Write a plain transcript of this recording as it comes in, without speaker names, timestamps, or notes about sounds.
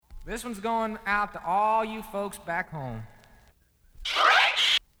This one's going out to all you folks back home.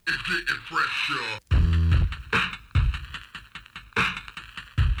 It's getting fresh,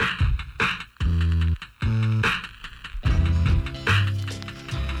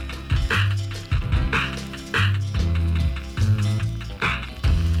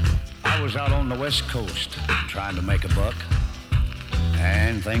 I was out on the West Coast trying to make a buck,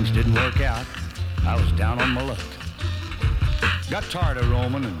 and things didn't work out. I was down on my luck. Got tired of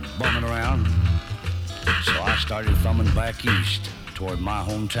roaming and bumming around, so I started thumbing back east toward my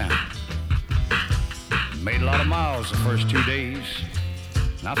hometown. Made a lot of miles the first 2 days,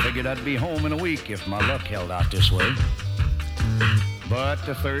 and I figured I'd be home in a week if my luck held out this way. But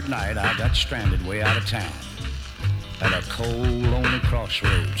the third night, I got stranded way out of town at a cold, lonely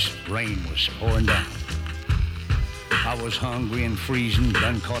crossroads. Rain was pouring down. I was hungry and freezing,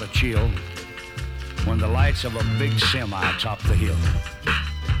 done caught a chill, when the lights of a big semi topped the hill.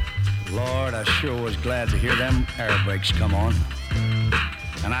 Lord, I sure was glad to hear them air brakes come on.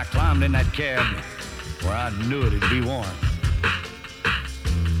 And I climbed in that cab where I knew it'd be warm.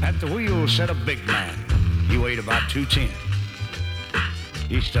 At the wheel sat a big man. He weighed about 210.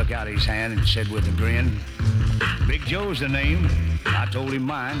 He stuck out his hand and said with a grin, "Big Joe's the name." I told him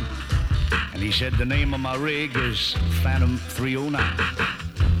mine. And he said the name of my rig is Phantom 309.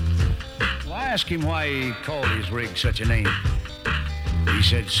 Well, I asked him why he called his rig such a name. He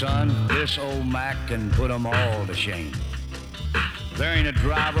said, "Son, this old Mac can put 'em all to shame. There ain't a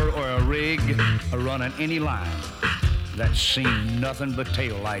driver or a rig a-running any line that's seen nothing but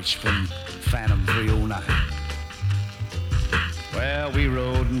taillights from Phantom 309. Well, we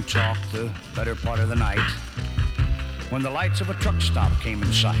rode and talked the better part of the night when the lights of a truck stop came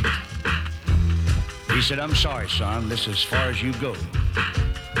in sight. He said, "I'm sorry, son, this is as far as you go,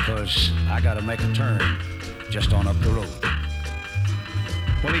 because I gotta make a turn just on up the road."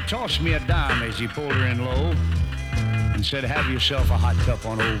 Well, he tossed me a dime as he pulled her in low and said, "Have yourself a hot cup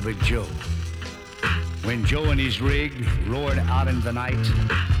on old Big Joe." When Joe and his rig roared out into the night,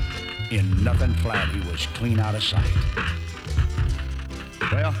 in nothing flat, he was clean out of sight.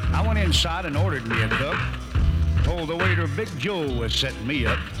 Well, I went inside and ordered me a cup, told the waiter Big Joe was setting me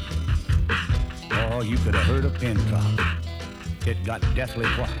up. Oh, you could have heard a pin drop. It got deathly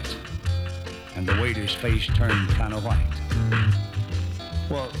quiet, and the waiter's face turned kind of white.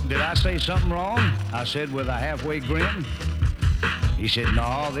 "Well, did I say something wrong?" I said with a halfway grin. He said,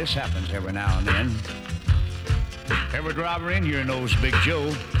 "No, this happens every now and then. Every driver in here knows Big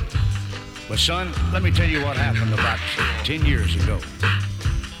Joe. But son, let me tell you what happened about 10 years ago.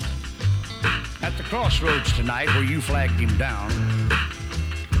 At the crossroads tonight where you flagged him down,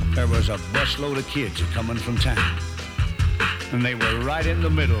 there was a busload of kids coming from town. And they were right in the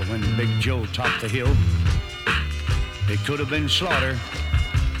middle when Big Joe topped the hill. It could have been slaughter,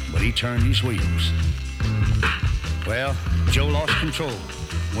 but he turned his wheels. Well, Joe lost control,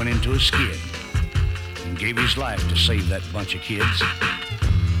 went into a skid, and gave his life to save that bunch of kids.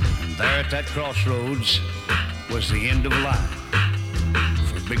 And there at that crossroads was the end of the line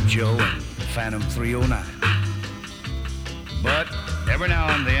for Big Joe and Phantom 309. But every now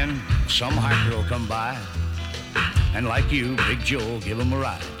and then, some hiker will come by, and like you, Big Joe will give him a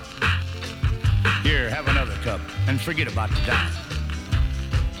ride. Here, have another cup, and forget about the dime.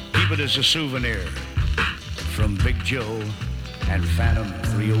 Keep it as a souvenir from Big Joe and Phantom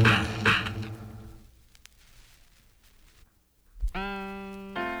 309.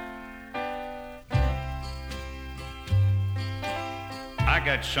 I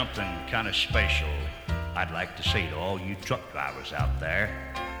got something kind of special I'd like to say to all you truck drivers out there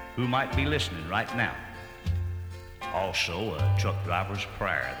who might be listening right now. Also, a truck driver's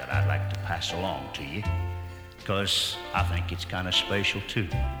prayer that I'd like to pass along to you, because I think it's kind of special too.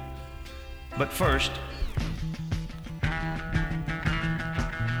 But first,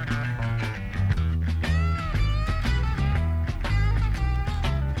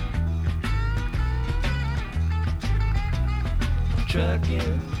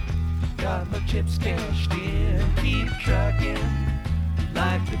 truckin', got my chips cashed in, keep truckin'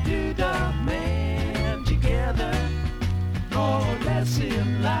 like the Doodah Man. Together, more or less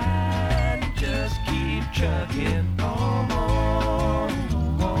in line, just keep truckin' on.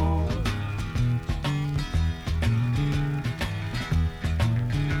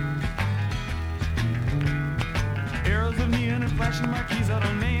 Arrows of neon and flashing marquees out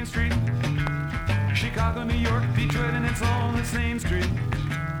on Main Street. Chicago, New York, Detroit, and it's all on the same street.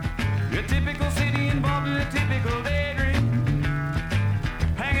 A typical city involved in a typical daydream.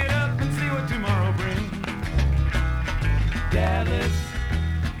 Hang it up and see what tomorrow brings. Dallas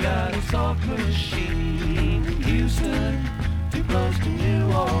got a soft machine. Houston, too close to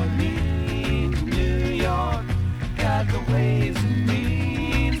New Orleans.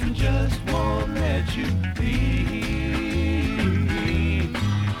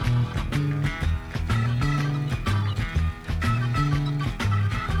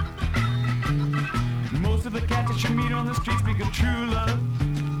 that you meet on the street speak of true love.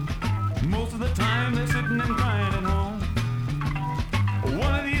 Most of the time they're sitting and crying at home.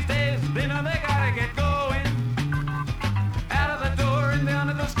 One of these days they know they gotta get going, out of the door and down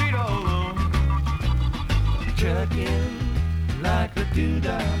to the street all alone. Truckin' like the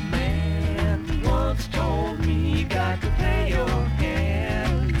doodah man once told me, you got to play your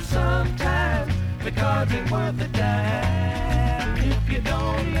hand. Sometimes the cards ain't worth a dime if you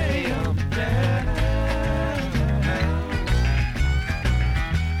don't lay 'em down.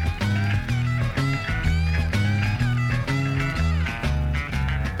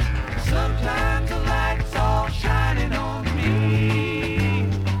 Sometimes the light's all shining on me.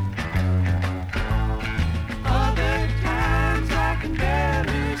 Other times I can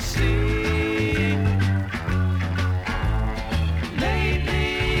barely see.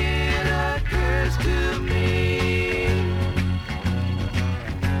 Lately it occurs to me,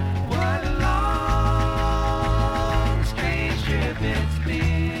 what a long, strange trip it's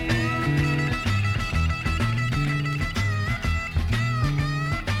been.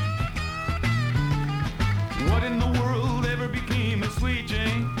 What in the world ever became of Sweet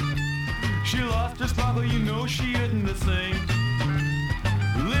Jane? She lost her sparkle, you know she isn't the same.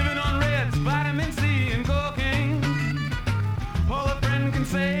 Living on reds, vitamin C and cocaine. All a friend can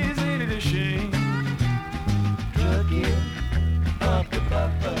say is ain't it a shame? Truckin' up the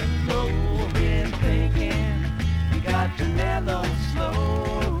Buffalo, been thinking you got to mellow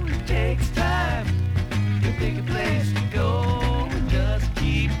slow. It takes time to pick a place to go. Just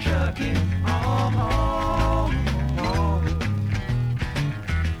keep trucking on.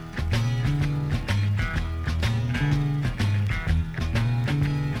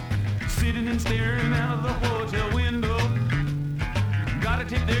 Sitting and staring out of the hotel window. Got a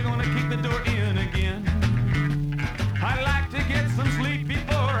tip they're gonna kick the door in again. I'd like to get some sleep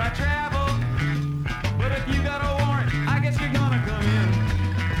before I travel, but if you got a warrant, I guess you're gonna come in.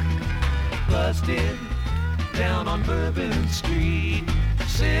 Busted down on Bourbon Street,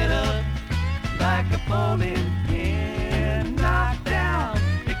 set up like a bowling pin. Knocked down,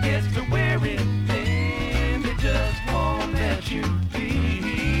 it gets to wearing thin. It just won't let you be.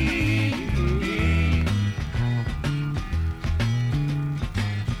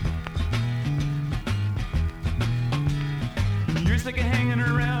 You're sick of hanging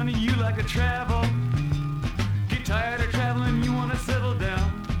around, you like to travel. Get tired of traveling, you wanna settle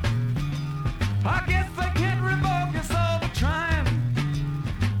down. I guess I can't revoke your soul for trying.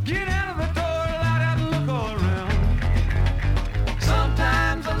 Get out of the door, light out and look all around.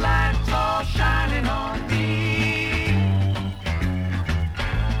 Sometimes the light's all shining on me.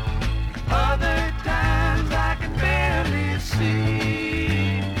 Other times I can barely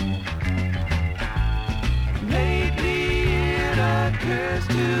see. Lately it occurs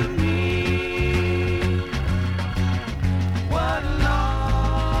to me, what a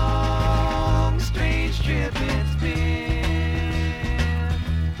long, strange trip it's been.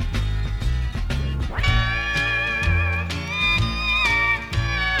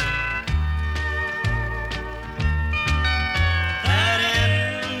 That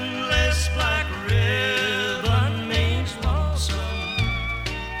endless black ribbon means lonesome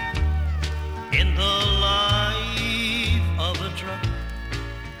in the life of a truck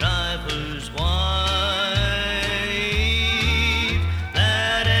driver's wife.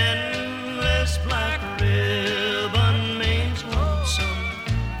 That endless black ribbon means lonesome,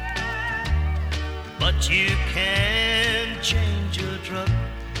 but you can't change a truck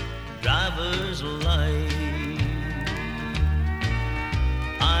driver's life.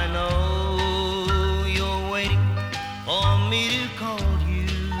 I know you're waiting for me to call you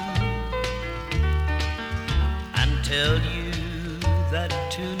and tell you that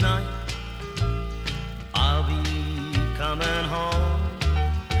tonight I'll be coming home.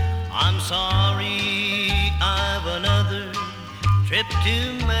 I'm sorry, I've another trip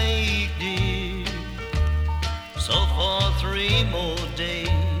to make, dear. So for 3 more days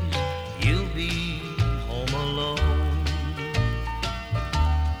you'll be home alone.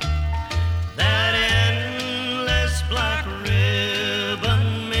 That endless black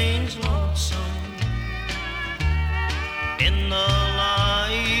ribbon means lonesome in the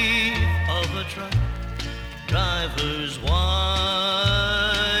life of a truck driver's wife.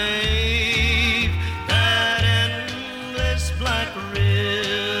 That endless black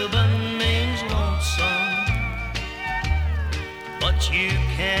ribbon means lonesome, but you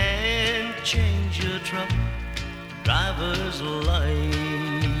can't change your truck driver's life.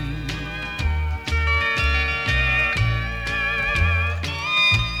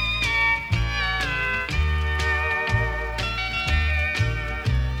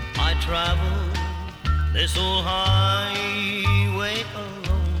 I travel this old highway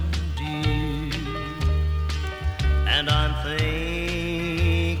alone, dear, and I'm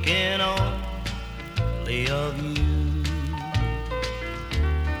thinking only of you.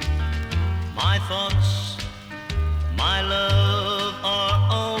 My thoughts, my love are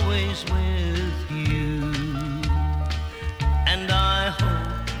always with you, and I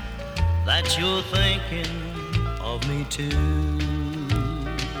hope that you're thinking of me too.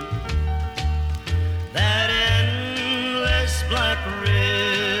 That endless black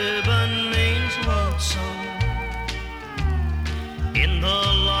ribbon means lonesome in the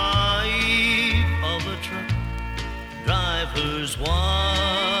life of a truck driver's wife.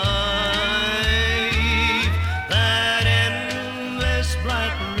 That endless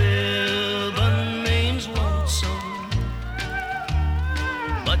black ribbon means lonesome,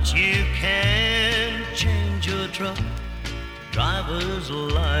 but you can't change your truck driver's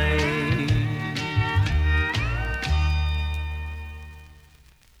life.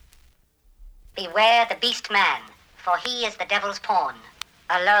 Beware the beast man, for he is the devil's pawn.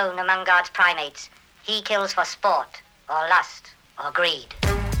 Alone among God's primates, he kills for sport, or lust, or greed.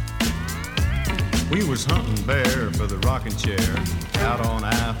 We was hunting bear for the rocking chair out on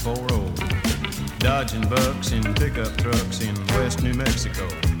I-40, dodging bucks in pickup trucks in West New Mexico.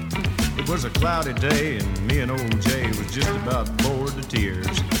 It was a cloudy day and me and old Jay was just about bored to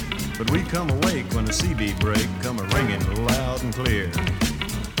tears, but we come awake when a CB break come a-ringing loud and clear.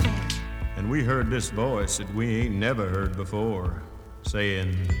 And we heard this voice that we ain't never heard before,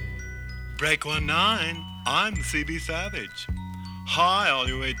 saying, Break 19, I'm CB Savage. Hi, all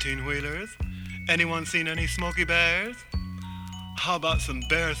you 18-wheelers. Anyone seen any Smoky Bears? How about some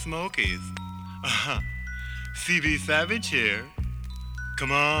Bear Smokies? CB Savage here.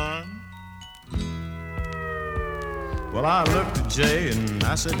 Come on. Well, I looked at Jay and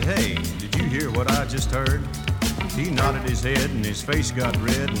I said, hey, did you hear what I just heard? He nodded his head and his face got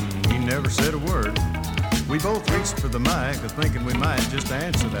red and he never said a word. We both reached for the mic, thinking we might just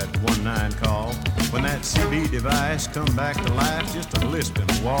answer that 19 call, when that CB device come back to life, just a lisping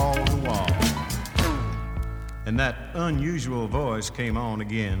wall to wall. And that unusual voice came on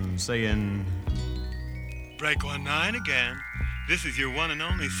again, saying, Break 19 again. This is your one and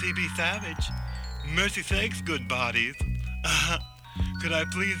only CB Savage. Mercy sakes, good bodies. Could I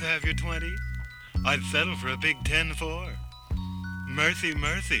please have your 20? I'd settle for a big 10-4. Mercy,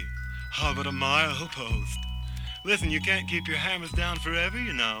 mercy. How about a mile post? Listen, you can't keep your hammers down forever,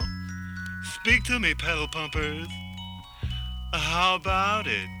 you know. Speak to me, pedal pumpers. How about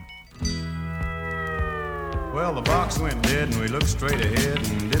it? Well, the box went dead and we looked straight ahead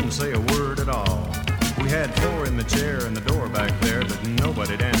and didn't say a word at all. We had 4 in the chair and the door back there, but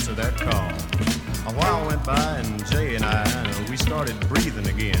nobody'd answer that call. A while went by and Jay and I, we started breathing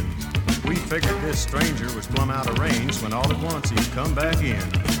again. We figured this stranger was plumb out of range when all at once he'd come back in.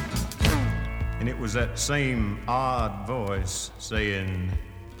 And it was that same odd voice saying,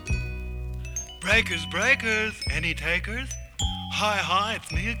 Breakers, breakers, any takers? Hi, hi,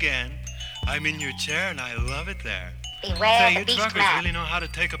 it's me again. I'm in your chair and I love it there. Beware Say, the you beast truckers man. really know how to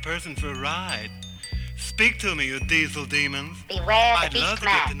take a person for a ride. Speak to me, you diesel demons. Beware the I'd beast love to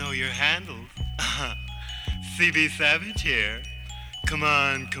man. get to know your handles. CB Savage here. Come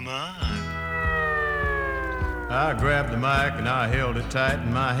on, come on. I grabbed the mic and I held it tight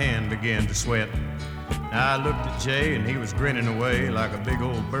and my hand began to sweat. I looked at Jay and he was grinning away like a big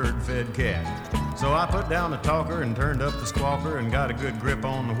old bird-fed cat. So I put down the talker and turned up the squawker and got a good grip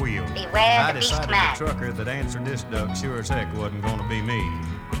on the wheel. Beware I the beast decided man. the trucker that answered this duck sure as heck wasn't gonna be me.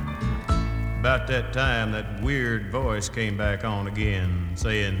 About that time, that weird voice came back on again,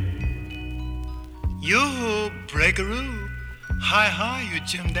 saying, Yoo-hoo, breakaroo. Hi, hi, you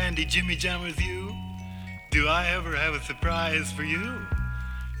Jim Dandy Jimmy Jammers, you. Do I ever have a surprise for you?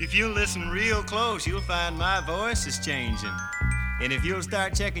 If you listen real close, you'll find my voice is changing. And if you'll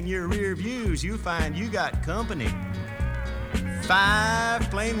start checking your rear views, you'll find you got company. 5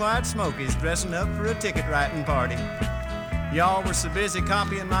 plain white smokies dressing up for a ticket writing party. Y'all were so busy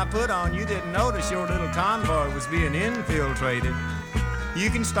copying my put-on, you didn't notice your little convoy was being infiltrated. You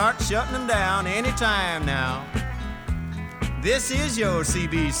can start shutting them down anytime now. This is your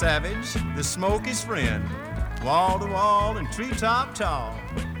CB Savage, the Smoky's friend. Wall to wall and treetop tall.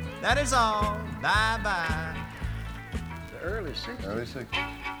 That is all. Bye-bye. The early 60s. Early 60s.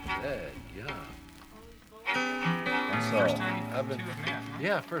 Yeah. That's First all. time you I've been- two have met, huh?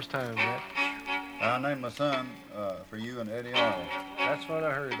 Yeah, first time I met. I named my son for you and Eddie Arnold. That's what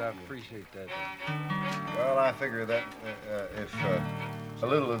I heard. I appreciate that. Well, I figure that if a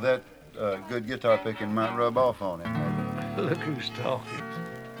little of that good guitar picking might rub off on him. Maybe. Look who's talking.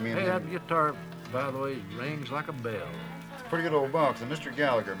 Me and Hey, that him. guitar by the way, it rings like a bell. Pretty good old box. And Mr.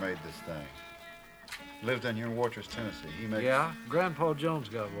 Gallagher made this thing. Lived in here in Waters, Tennessee. He makes. Yeah, Grandpa Jones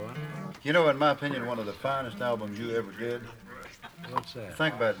got one. You know, in my opinion, one of the finest albums you ever did. What's that?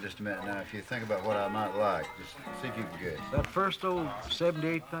 Think about it just a minute now. If you think about what I might like, just see if you can guess. That first old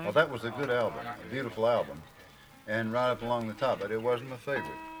 78 thing? Well, that was a good album, a beautiful album. And right up along the top, but it wasn't my favorite.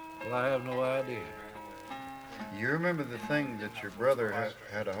 Well, I have no idea. You remember the thing that your brother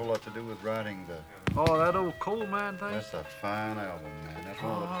had a whole lot to do with writing the... Oh, that old coal mine thing? That's a fine album, man. That's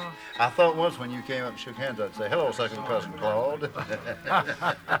one of the... I thought once when you came up and shook hands, I'd say, hello, second cousin Claude.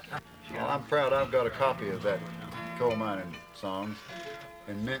 Well, I'm proud I've got a copy of that coal mining songs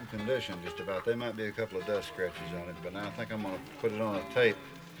in mint condition, just about. There might be a couple of dust scratches on it, but now I think I'm going to put it on a tape.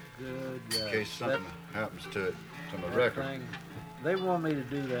 Good, in case something happens to it, to my record. Thing, they want me to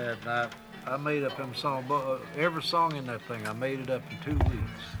do that, and I made up them song, every song in that thing, I made it up in 2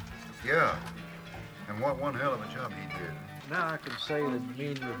 weeks. Yeah, and what one hell of a job he did. Now I can say that me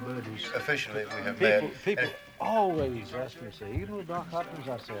and your buddies... Officially, we have met. People always ask me, say, you know Doc Hopkins?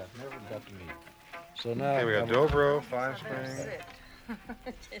 I say, I've never got to meet him. So now... Okay, we got Dobro, Fine Spring.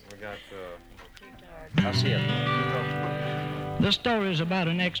 We got... I see it. The story is about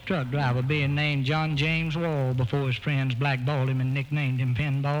an ex-truck driver being named John James Wall before his friends blackballed him and nicknamed him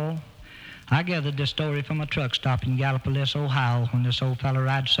Pinball. I gathered this story from a truck stop in Gallipolis, Ohio, when this old feller,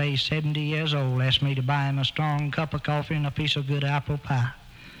 I'd say 70 years old, asked me to buy him a strong cup of coffee and a piece of good apple pie.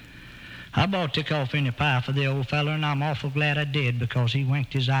 I bought the coffee and the pie for the old feller, and I'm awful glad I did, because he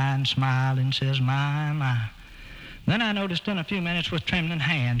winked his eye and smiled and says, my, my. Then I noticed in a few minutes with trembling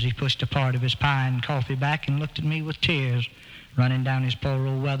hands, he pushed a part of his pie and coffee back and looked at me with tears running down his poor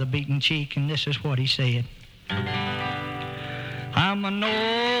old weather-beaten cheek, and this is what he said. I'm an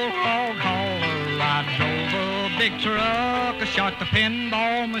old hog hauler, I drove a big truck, I shot the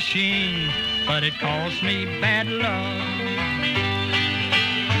pinball machine, but it caused me bad luck.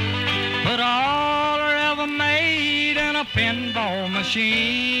 But all I ever made in a pinball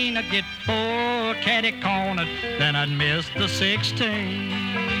machine, I'd get 4 catty cornered, then I'd miss the 16.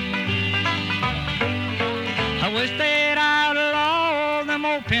 I wish they'd outlaw them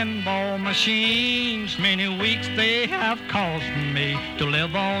old pinball machines. Many weeks they have caused me to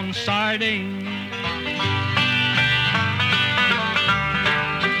live on sardines.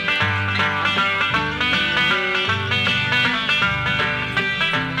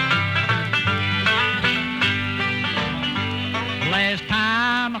 Last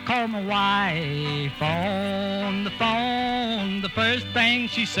time I called my wife on the phone, the first thing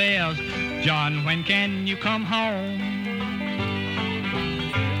she says, John, when can you come home?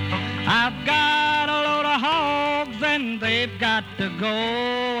 I've got a load of hogs and they've got to go.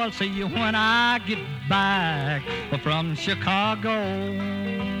 I'll see you when I get back from Chicago.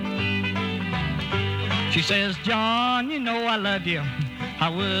 She says, John, you know I love you. I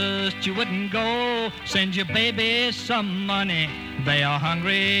wish you wouldn't go. Send your babies some money. They are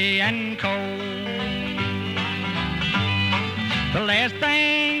hungry and cold. The last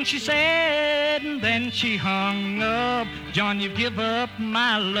thing she said, and then she hung up. John, you give up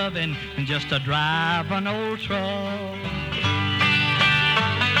my loving and just to drive an old truck.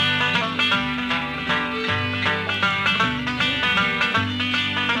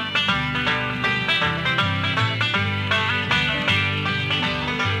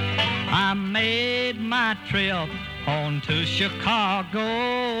 I made my trip on to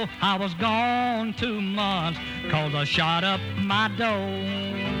Chicago. I was gone 2 months 'cause I shot up my dough.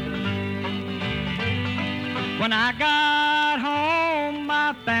 When I got home,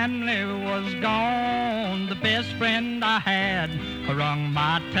 my family was gone. The best friend I had rung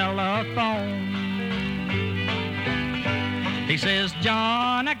my telephone. He says,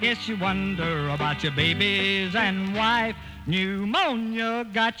 John, I guess you wonder about your babies and wife. Pneumonia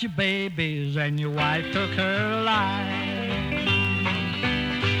got your babies and your wife took her life.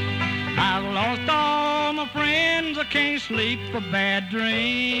 I've lost all my friends, I can't sleep for bad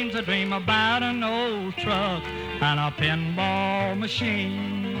dreams. I dream about an old truck and a pinball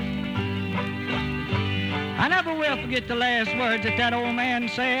machine. I never will forget the last words that old man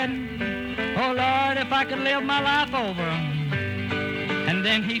said. Oh Lord, if I could live my life over. And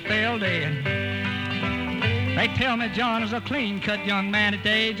then he fell dead. They tell me John is a clean-cut young man at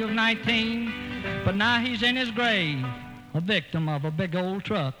the age of 19, but now he's in his grave, a victim of a big old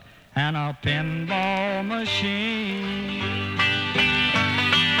truck and a pinball machine.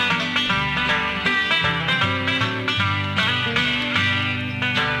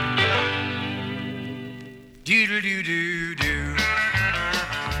 Doodle-doo-doo-doo,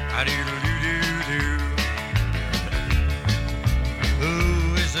 a-doodle-doo-doo-doo.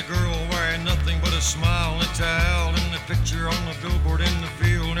 Who is the girl wearing nothing but a smile and a towel and the picture on the billboard in the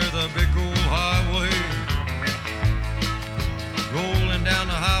field near the big old highway. Rolling down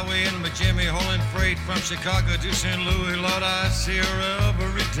the highway in my Jimmy hauling freight from Chicago to St. Louis. Lord, I see her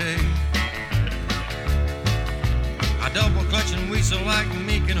every day. I double clutch and whistle like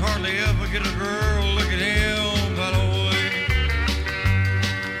me, can hardly ever get a girl. Look at him, by the way.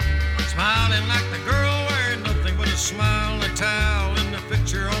 Smiling like the girl wearing nothing but a smile and a towel in the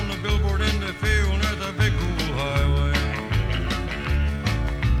picture on the billboard in the field near the big old highway.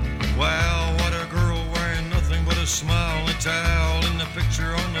 Wow, what a girl wearing nothing but a smile and a towel in the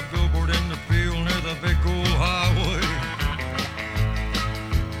picture on the billboard in the field near the big old highway.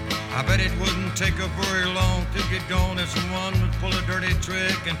 I bet it wouldn't take her very long to get gone if someone would pull a dirty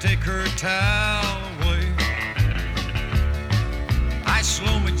trick and take her towel away. I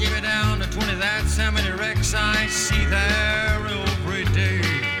slow my Jimmy down to 20, that's how many wrecks I see there every day.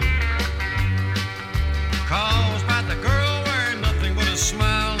 Caused by the girl wearing nothing but a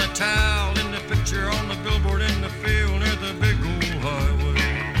smile and a towel in the picture on the billboard in the field near the big old highway.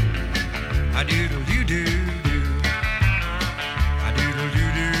 I doodle-doo-doo.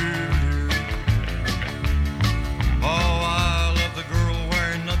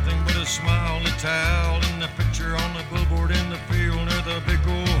 Smile and towel in the picture on the billboard in the field near the big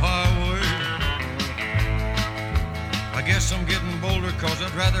old highway. I guess I'm getting bolder, cause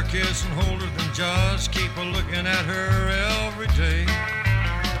I'd rather kiss and hold her than just keep a looking at her every day.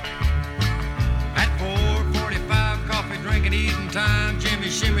 At 4:45 coffee drinking eating time, Jimmy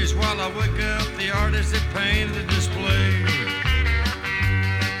shimmies while I wake up the artist that painted the display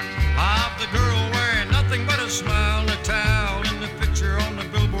of the girl wearing nothing but a smile and a towel in the picture on the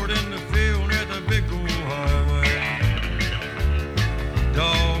billboard in the field near the big old highway.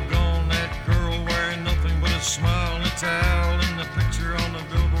 Doggone that girl wearing nothing but a smile and a towel in the picture on the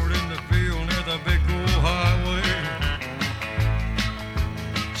billboard in the field near the big old highway.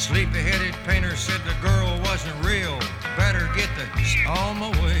 Sleepy-headed painter said the girl wasn't real. Better get on my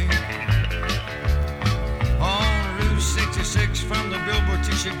way. On Route 66 from the billboard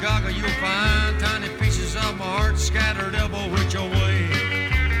to Chicago, you'll find tiny pieces of my heart scattered every which way.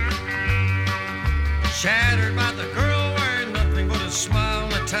 Shattered by the girl wearing nothing but a smile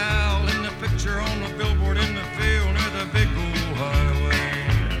and a towel in the picture on the billboard in the field near the big old highway.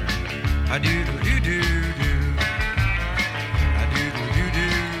 I doodle-doo-doo-doo. I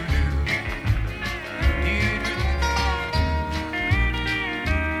doodle-doo-doo-doo.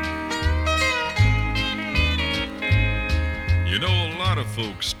 You know, a lot of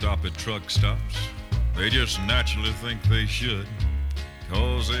folks stop at truck stops. They just naturally think they should,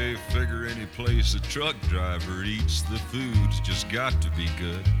 'cause they figure any place a truck driver eats, the food's just got to be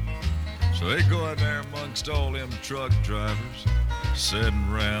good. So they go in there amongst all them truck drivers, sitting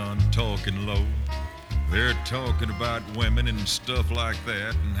around talking low. They're talking about women and stuff like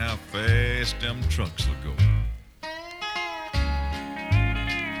that and how fast them trucks will go.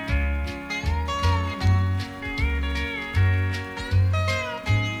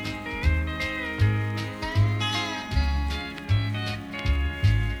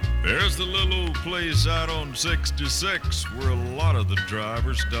 There's the little old place out on 66 where a lot of the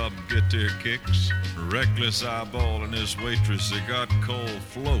drivers stop and get their kicks. Reckless eyeballing this waitress they got called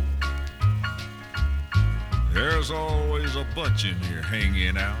Flo. There's always a bunch in here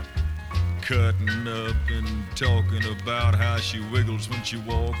hanging out, cutting up and talking about how she wiggles when she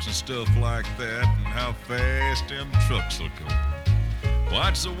walks and stuff like that, and how fast them trucks will go.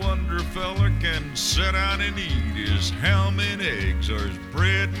 What's a wonder a fella can sit down and eat is how many eggs or is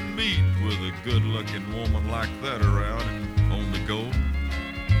bread and meat with a good-looking woman like that around and on the go.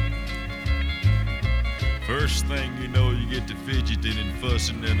 First thing you know, you get to fidgeting and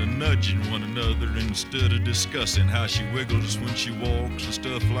fussing and nudging one another instead of discussing how she wiggles when she walks and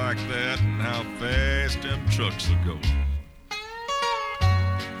stuff like that and how fast them trucks will go.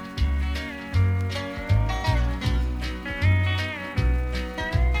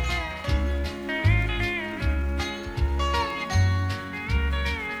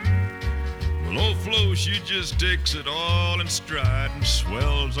 She just takes it all in stride and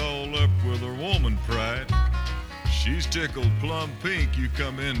swells all up with her woman pride. She's tickled plumb pink you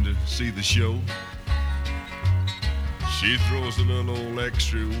come in to see the show. She throws a little old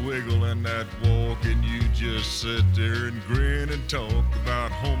extra wiggle in that walk, and you just sit there and grin and talk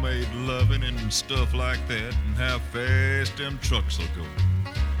about homemade loving and stuff like that and how fast them trucks will go.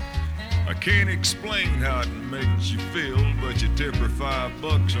 I can't explain how it makes you feel, but you tip her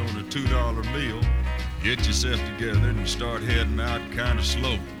 $5 on a $2 meal. Get yourself together and start heading out kind of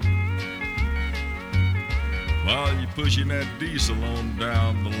slow. While you're pushing that diesel on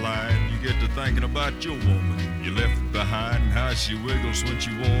down the line, you get to thinking about your woman you left behind, and how she wiggles when she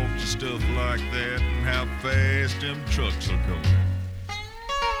walks and stuff like that, and how fast them trucks will go.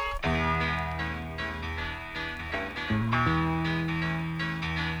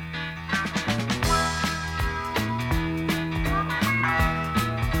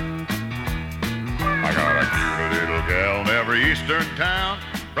 I got a cute little gal in every eastern town,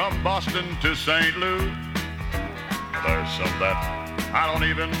 from Boston to St. Louis. There's some that I don't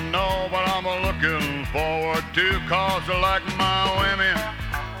even know, but I'm looking forward to, 'cause I like my women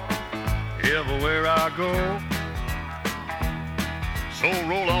everywhere I go. So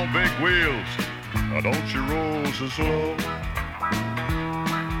roll on big wheels, don't you roll so slow.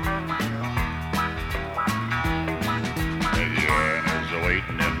 Yeah, there's a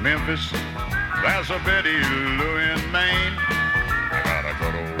waiting in Memphis, there's a Betty Lou in Maine. I got a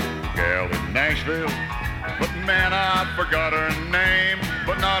good old gal in Nashville, but man, I forgot her name,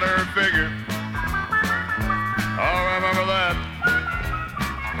 but not her figure. I'll remember that.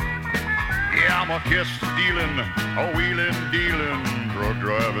 Yeah, I'm a kiss-stealing, a wheeling-dealing,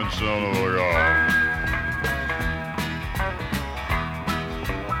 drug-driving son of a gun.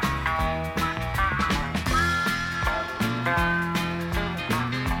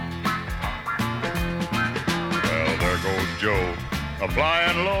 Well, there goes Joe,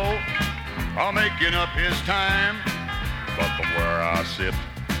 flying low, making up his time. But from where I sit,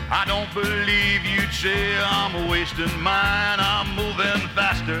 I don't believe you'd say I'm wasting mine. I'm moving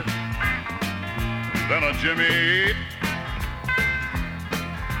faster than a Jimmy 8.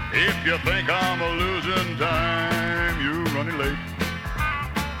 If you think I'm losing time, you're running late.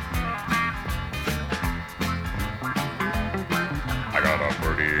 I got a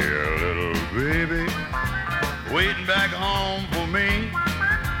pretty little baby waiting back home for me.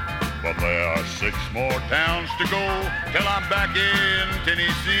 But there are 6 more towns to go till I'm back in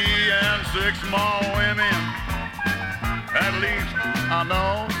Tennessee, and 6 more women, at least I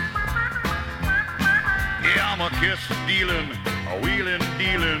know. Yeah, I'm a kiss-stealing, a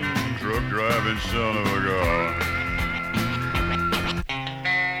wheeling-dealing, truck-driving son of a gun.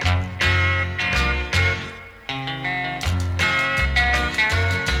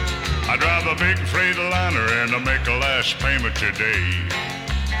 I drive a big Freightliner and I make a last payment today.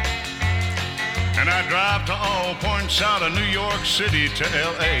 And I drive to all points out of New York City to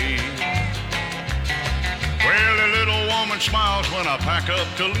L.A. Well, the little woman smiles when I pack up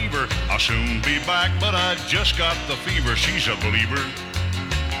to leave her. I'll soon be back, but I just got the fever. She's a believer.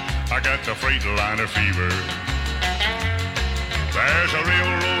 I got the Freightliner fever. There's a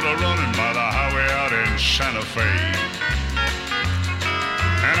railroad running by the highway out in Santa Fe.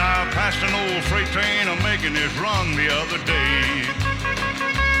 And I passed an old freight train making his run the other day.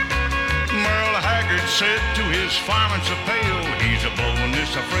 Merle Haggard said to his fireman so pale, he's a-blowing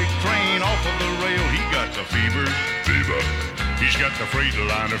this freight train off of the rail. He got the fever, he's got the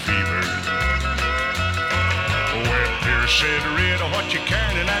Freightliner fever. Well, Pierce said, Red, what you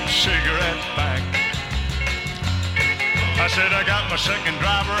carrying in that cigarette pack? I said, I got my second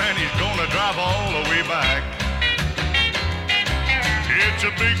driver and he's gonna drive all the way back. It's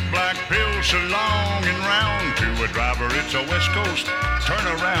a big black pill so long and round. To a driver, it's a West Coast turn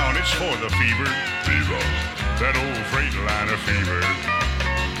around. It's for the fever, that old Freightliner fever.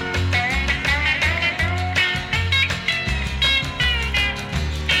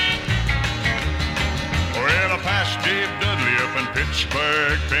 Well, I passed Dave Dudley up in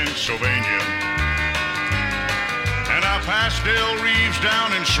Pittsburgh, Pennsylvania. And I passed Del Reeves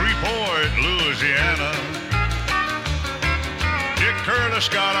down in Shreveport, Louisiana. Dick Curtis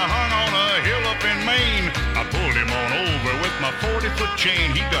got hung on a hill up in Maine. I pulled him on over with my 40-foot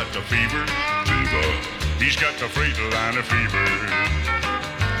chain. He got the fever, he's got the Freightliner fever.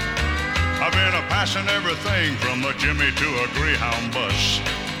 I've been passing everything from a Jimmy to a Greyhound bus.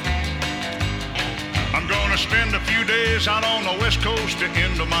 I'm gonna spend a few days out on the West Coast to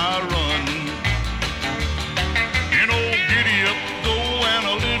end my run. You know, giddy up, go, and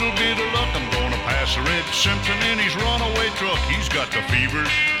a little bit of luck. I'm gonna pass Red Simpson in his runaway truck. He's got the fever,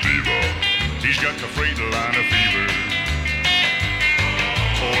 he's got the Freightliner fever.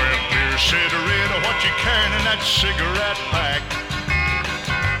 Well, Pierce said, Red, what you carrying in that cigarette pack?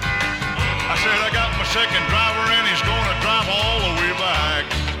 I said, I got my second driver and he's gonna drive all the way back.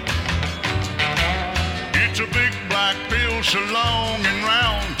 It's a big black pill so long and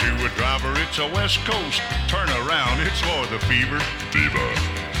round. To a driver, it's a West Coast turn around. It's for the fever,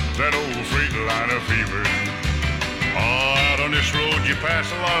 that old Freightliner fever. Oh, out on this road you pass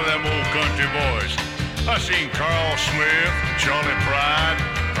a lot of them old country boys. I seen Carl Smith, Charlie Pride,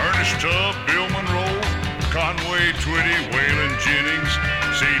 Ernest Tubb, Bill Monroe. Conway Twitty, Waylon Jennings,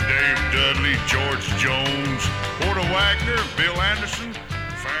 C. Dave Dudley, George Jones, Porter Wagner, Bill Anderson,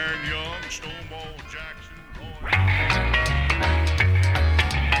 Farron Young, Stonewall Jackson,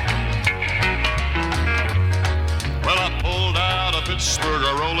 Well, I pulled out of Pittsburgh,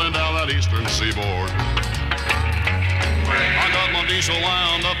 rolling down that eastern seaboard. I got my diesel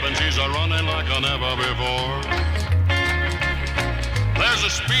wound up and she's a-running like I never before. There's a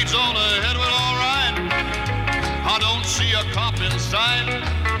speed zone ahead, well, all right. I don't see a cop in sight.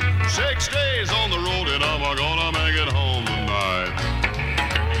 6 days on the road and I'm gonna make it home tonight.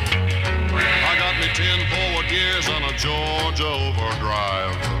 I got me 10 forward gears on a Georgia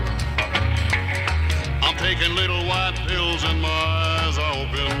overdrive. I'm taking little white pills and my eyes are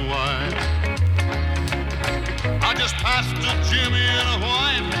open wide. I just passed a Jimmy in a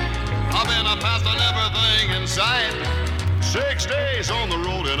white. I've been passing everything in sight. 6 days on the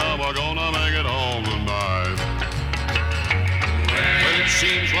road and I'm gonna make it home tonight. But it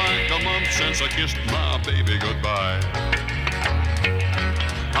seems like a month since I kissed my baby goodbye.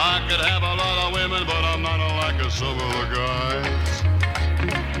 I could have a lot of women, but I'm not like some of the guys.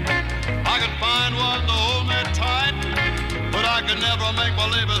 I could find one to hold me tight, but I could never make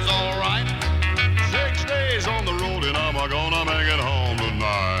believe it's all right. 6 days on the road and I'm gonna make it home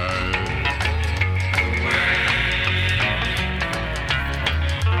tonight.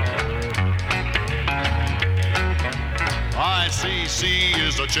 ICC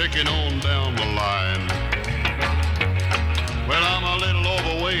is a checking on down the line. Well, I'm a little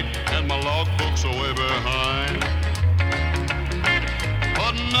overweight and my logbooks are way behind.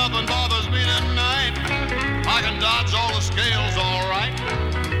 But nothing bothers me tonight. I can dodge all the scales all right.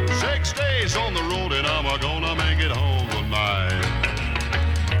 6 days on the road and I'm gonna make it home tonight.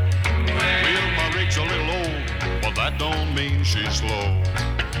 Well, my rig's a little old, but that don't mean she's slow.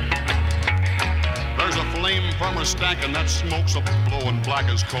 There's a flame from her stack and that smoke's a blowing black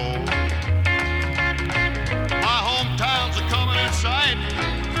as coal. My hometown's a coming in sight.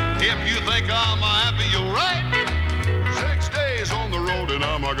 If you think I'm happy, you're right. 6 days on the road and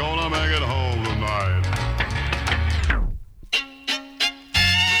I'm gonna make it home tonight.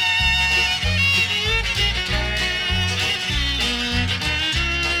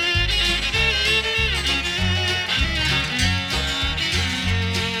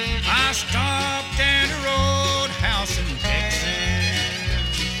 I stopped at a roadhouse in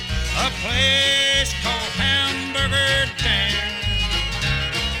Texas, a place called Hamburger Dan,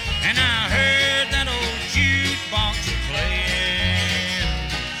 and I heard that old jukebox playing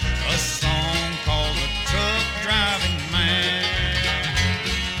a song called The Truck Driving Man.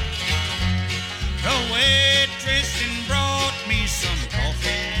 The waitress brought me some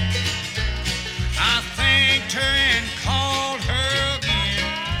coffee. I thanked her and called her again.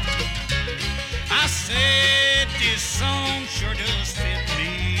 I said this song sure does fit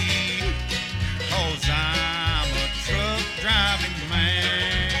me, 'cause I'm a truck driving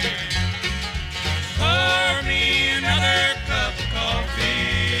man. Pour me another cup of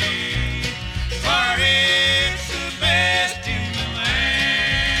coffee, for it's the best in the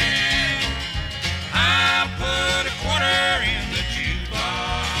land. I put a quarter in the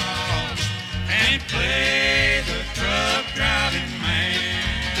jukebox and play the truck driving man.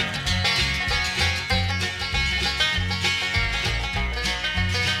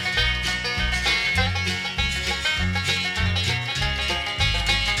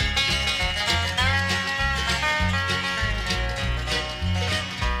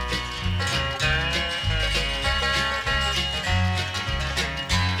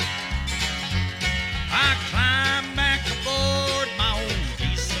 I climbed back aboard my old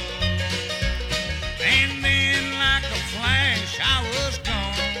diesel, and then like a flash I was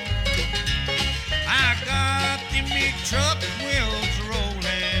gone. I got the big truck wheels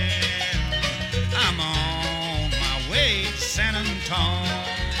rolling. I'm on my way to San Antonio.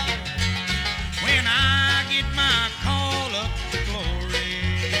 When I get my call up to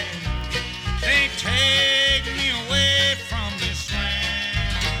glory, they take me away from this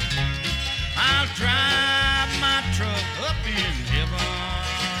land. I'll drive my truck up in heaven,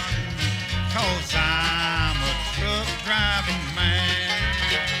 'cause I'm a truck driving man.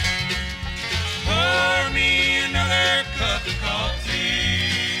 Pour me another cup of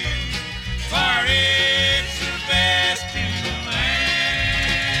coffee, for it's the best in the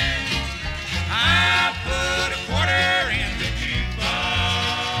land. I put a quarter in the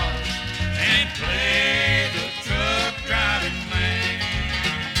jukebox and play the truck driving man.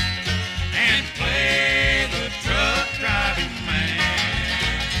 And play the truck driving man.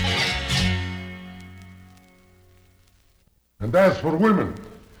 And as for women,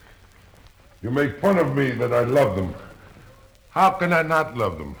 You make fun of me that I love them. How can I not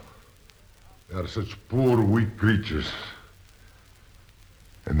love them? They are such poor, weak creatures.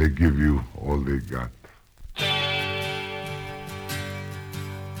 And they give you all they got.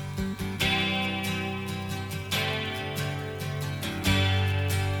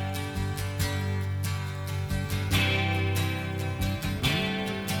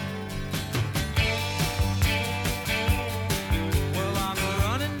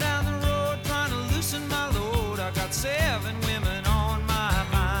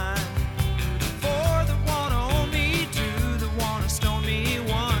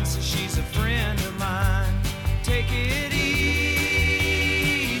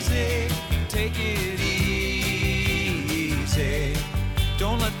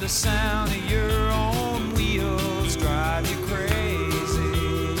 The sound of your own wheels drive you crazy.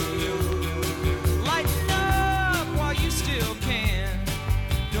 Lighten up while you still can.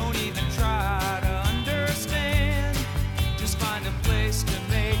 Don't even try to understand. Just find a place to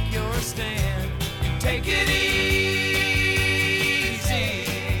make your stand. Take it easy.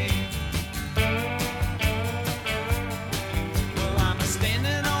 Well, I'm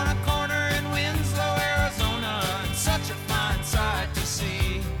standing on a corner in Winslow, Arizona, and such a fine sight to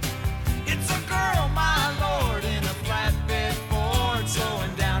see. It's a girl, my lord, in a flatbed Ford,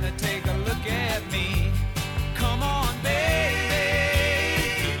 slowing down to take a look at me. Come on,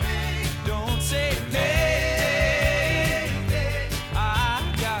 baby, don't say baby. I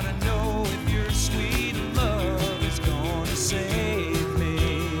gotta know if you're sweet and love.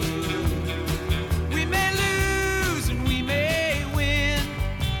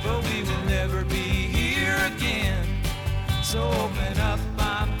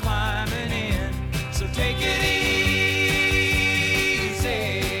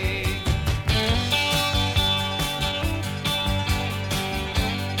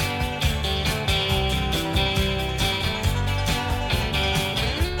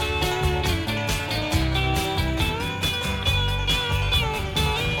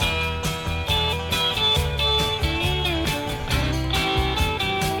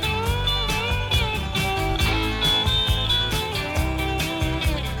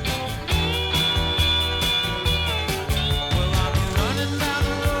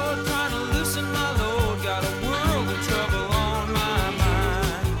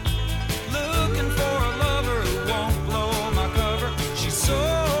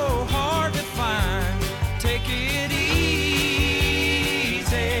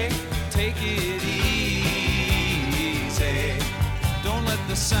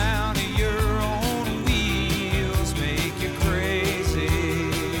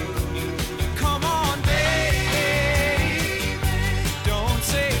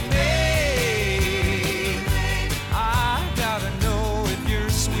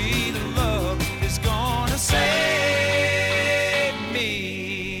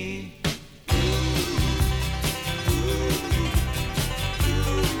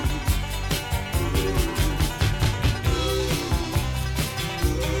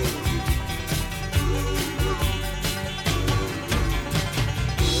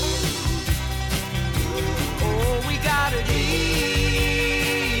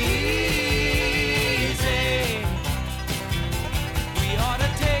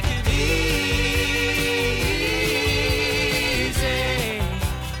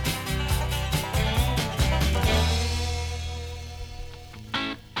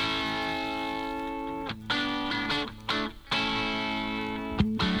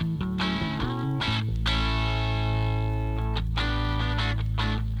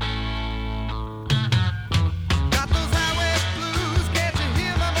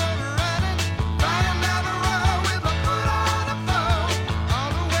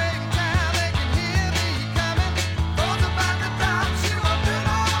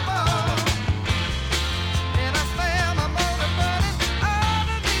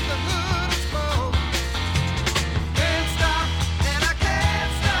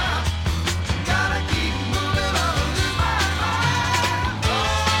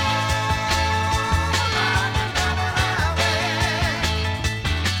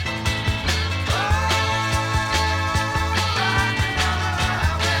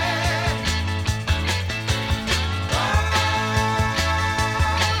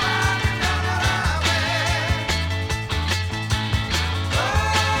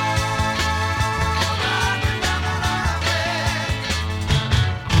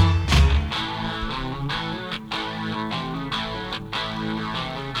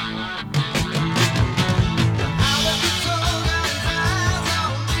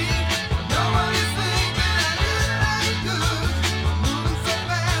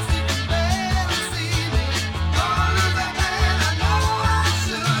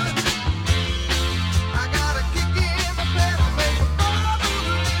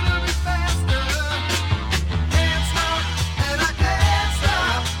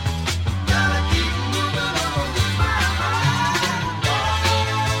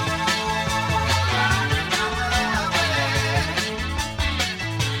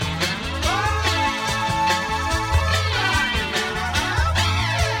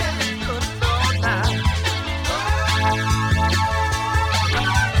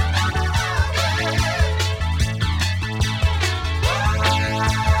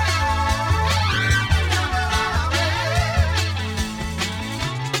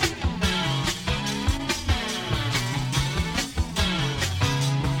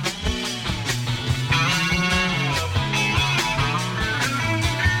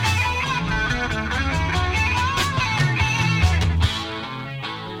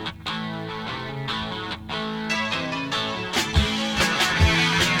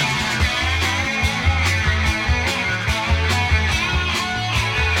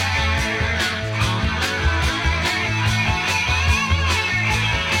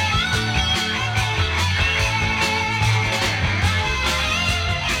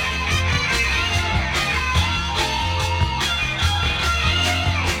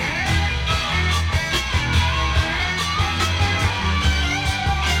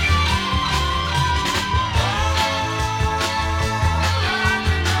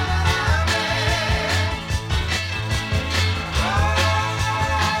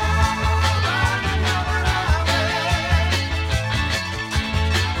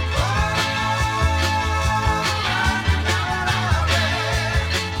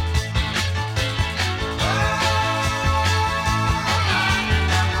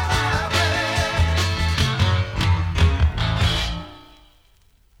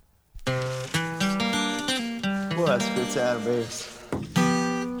 shadow bass. Really?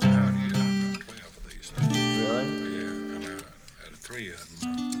 Yeah, and out of 3 of them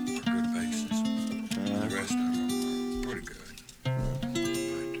were good basses. Yeah. The rest of them were pretty good.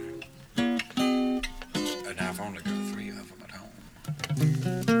 And I've only got 3 of them at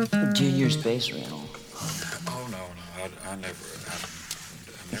home. Do you use bass rental? Oh, no. I never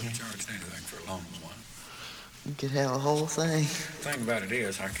charged anything for a loan one. You could have a whole thing. The thing about it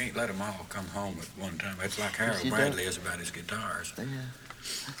is, I can't let them all come home at one time. It's like Harold Bradley is about his guitars. Yeah.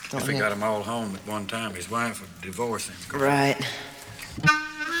 If he got them all home at one time, his wife would divorce him. Right.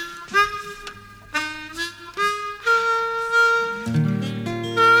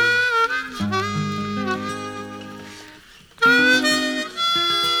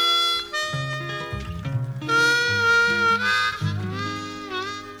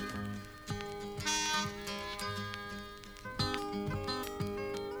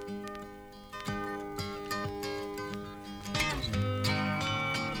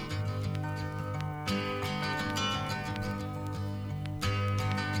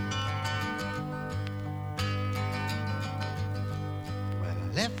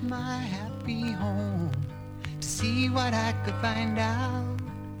 Left my happy home to see what I could find out.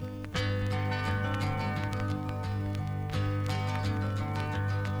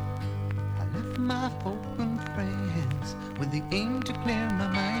 I left my folk and friends with the aim to clear my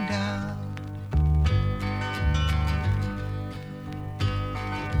mind out.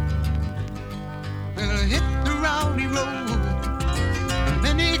 Well, I hit the rowdy road.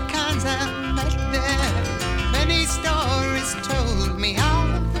 Many kinds I've met there. Many stories told me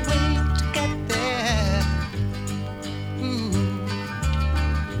how the way to get there. Ooh.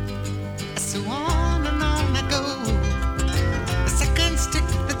 So on and on I go. The seconds tick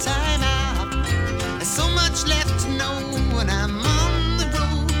the time out. There's so much left to know when I'm on the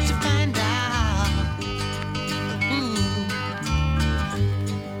road to find out. Ooh.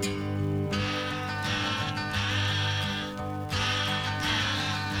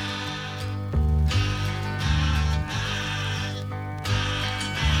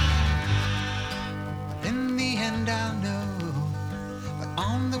 In the end I'll know, but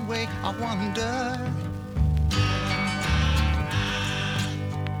on the way I wonder.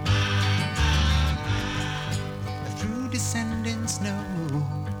 Through descending snow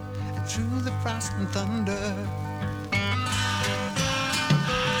and through the frost and thunder.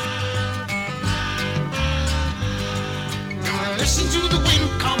 I listen to the wind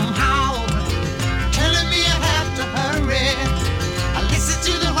come howl, telling me I have to hurry. I listen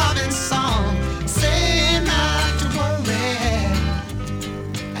to the robin's song, saying not to worry.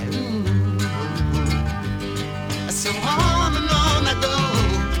 Ooh. So on and on I go.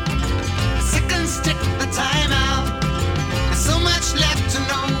 The seconds tick the time out. There's so much left to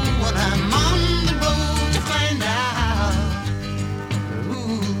know when I'm on the road to find out.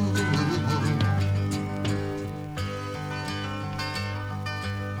 Ooh.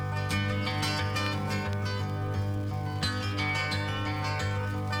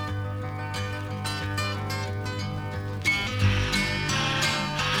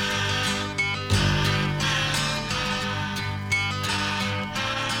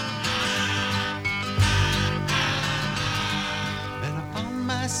 Then I found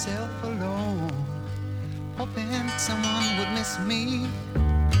myself alone, hoping someone would miss me.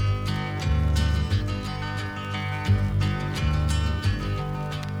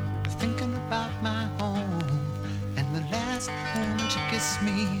 Thinking about my home and the last woman to kiss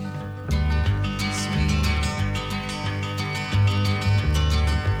me. Kiss me.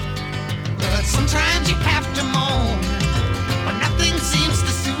 But sometimes you have to moan when nothing seems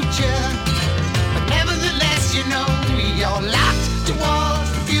to suit you. But nevertheless, you know you're locked towards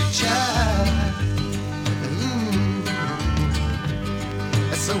the future. Ooh.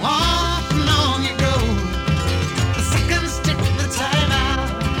 So on and on you go. The seconds tick the time out.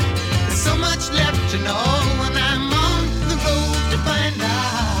 There's so much left to know when I'm on the road to find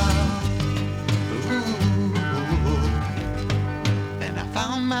out. Ooh. And I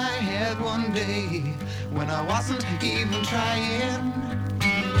found my head one day when I wasn't even trying.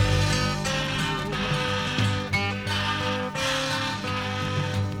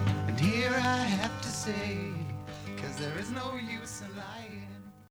 And here I have to say, 'cause there is no use in lying.